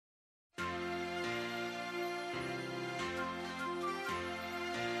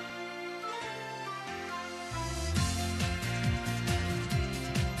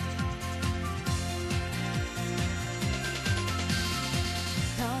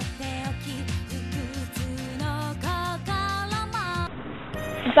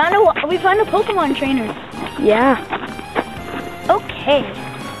We found a Pokemon trainer. Yeah. Okay.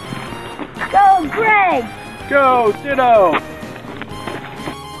 Go, Greg! Go, Ditto!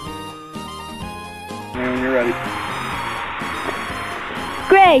 And you're ready.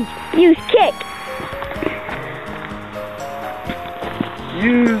 Greg, use kick.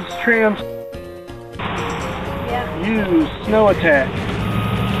 Use Yeah. Use snow attack.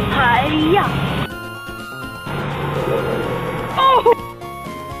 Hi-ya. Oh!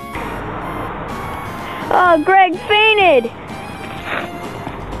 Oh, Greg fainted.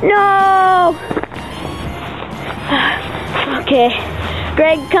 No. Okay,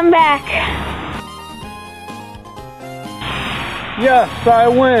 Greg, come back. Yes, I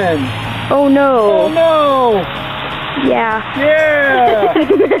win. Oh no. Oh no. Yeah. Yeah.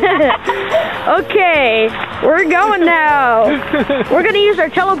 Okay, we're going now. We're gonna use our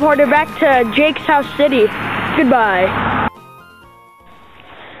teleporter back to Jake's house city. Goodbye.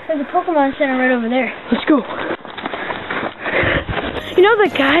 There's a Pokemon Center right over there. Let's go. You know the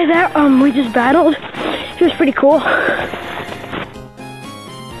guy that we just battled? He was pretty cool.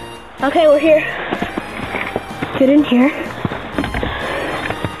 Okay, we're here. Get in here.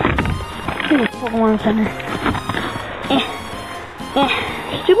 Pokemon Center.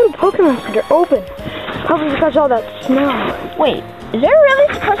 Stupid Pokemon Center open. Probably because of all that snow. Wait, is there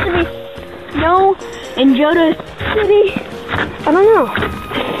really supposed to be snow in Johto City? I don't know.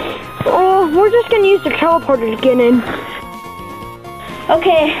 Oh, we're just gonna use the teleporter to get in.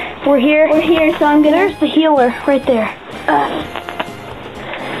 Okay, We're here. we're here, so I'm gonna... There's the healer right there.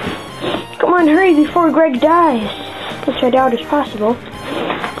 Come on, hurry before Greg dies. Which I doubt is possible.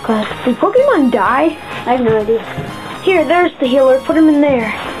 Because did Pokemon die? I have no idea. Here, there's the healer. Put him in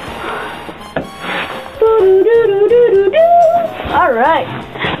there. Alright,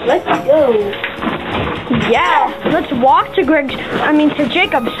 let's go. Yeah, let's walk to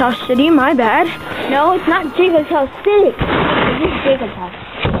Jacob's house city, my bad. No, it's not Jacob's house city. It's Jacob's house.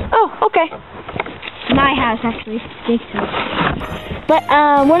 Oh, okay. My house, actually. Jacob's house. But,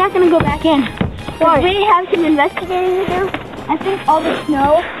 we're not gonna go back in. Why? We have some investigating to do. I think all the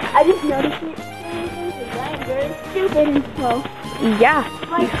snow, I just noticed it. I am very stupid and slow. Yeah.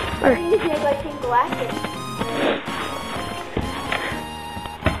 Like, like Team Galactic.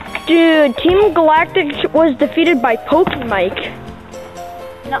 Dude, Team Galactic was defeated by Pokemike.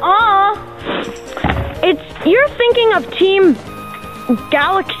 Nuh-uh. You're thinking of Team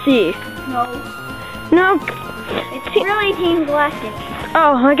Galaxy. No. No. It's really Team Galactic.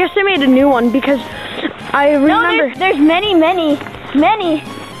 Oh, I guess they made a new one because I remember. No, there's many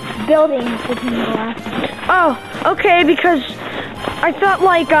buildings for Team Galactic. Oh, okay, because I thought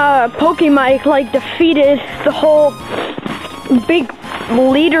like Pokemike defeated the whole big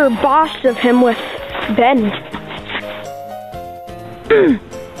leader boss of him with Ben.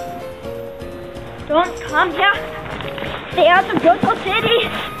 Don't come here. Stay out of Johto City.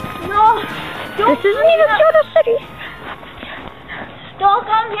 No. Don't This isn't even Johto City. Don't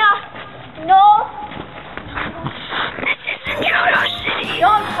come here. No. This isn't Johto City.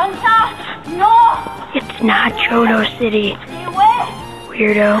 Don't come here. No. It's not Johto City. Stay away.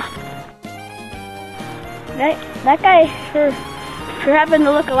 Weirdo. That guy sure happened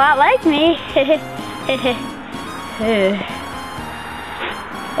to look a lot like me.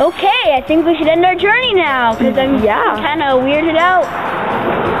 Okay, I think we should end our journey now, because I'm kind of weirded out.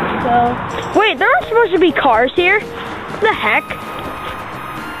 So. Wait, there aren't supposed to be cars here? What the heck?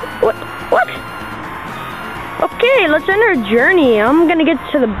 What? Okay, let's end our journey. I'm gonna get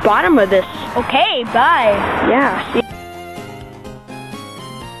to the bottom of this. Okay, bye. Yeah, see.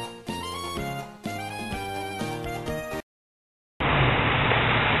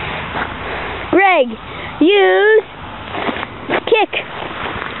 Greg, use kick.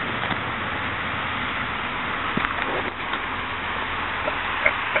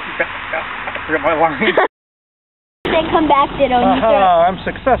 I forgot my line. Then come back, Ditto. I'm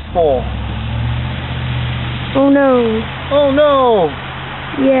successful. Oh no. Oh no.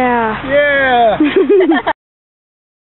 Yeah. Yeah.